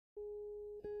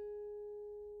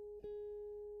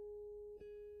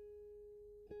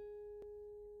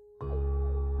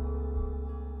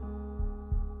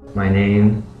My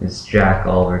name is Jac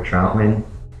Trautman.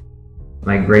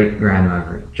 My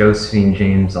great-grandmother, Josephine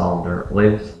James Alder,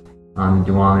 lived on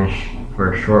Duwamish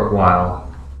for a short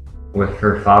while with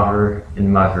her father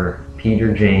and mother,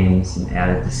 Peter James and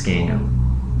Ada Descano.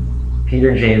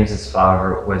 Peter James's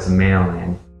father was a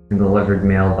mailman and delivered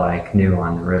mail by canoe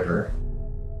on the river.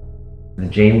 The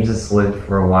Jameses lived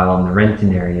for a while in the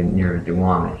Renton area near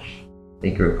Duwamish.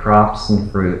 They grew crops and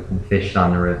fruit and fished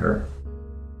on the river.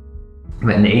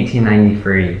 But in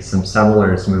 1893, some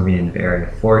settlers moving into the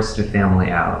area forced the family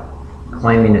out,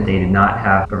 claiming that they did not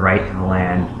have a right to the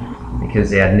land because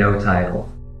they had no title.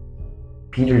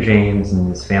 Peter James and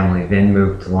his family then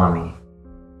moved to Lummi.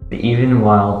 But even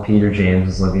while Peter James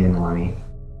was living in Lummi,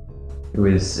 he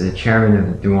was the chairman of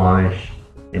the Duwamish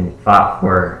and fought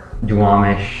for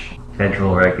Duwamish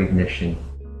federal recognition.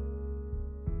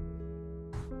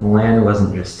 The land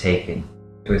wasn't just taken,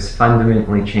 it was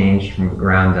fundamentally changed from the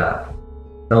ground up,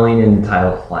 filling in the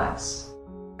title flats.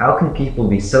 How can people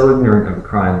be so ignorant of a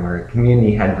crime where a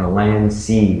community had their land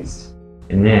seized,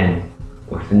 and then,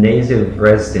 with the native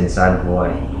residents out of the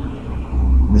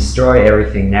way, destroy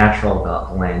everything natural about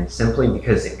the land simply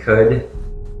because it could?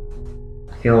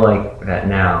 I feel like that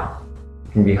now.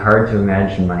 It can be hard to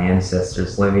imagine my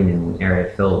ancestors living in an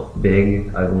area filled with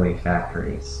big, ugly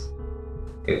factories.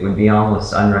 It would be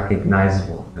almost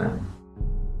unrecognizable then.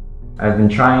 I've been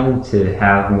trying to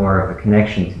have more of a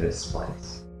connection to this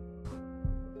place.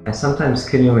 I sometimes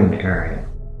canoe in the area.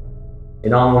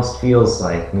 It almost feels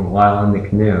like, while in the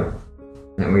canoe,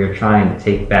 that we are trying to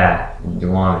take back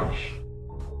Duwamish.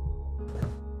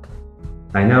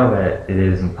 I know that it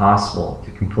is impossible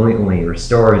to completely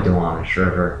restore Duwamish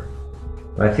River,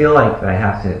 but I feel like I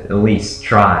have to at least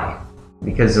try,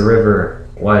 because the river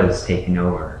was taken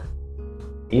over.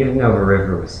 Even though the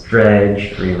river was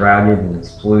dredged, rerouted, and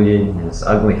was polluted, and its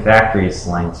ugly factories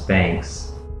lined its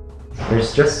banks,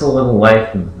 there's just a little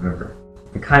life in the river,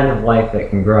 the kind of life that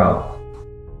can grow.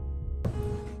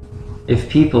 If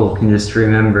people can just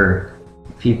remember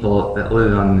people that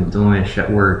live on the Duwamish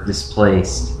that were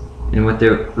displaced, and what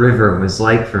the river was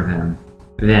like for them,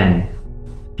 then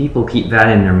people keep that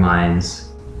in their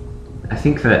minds, I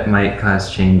think that might cause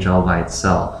change all by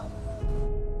itself.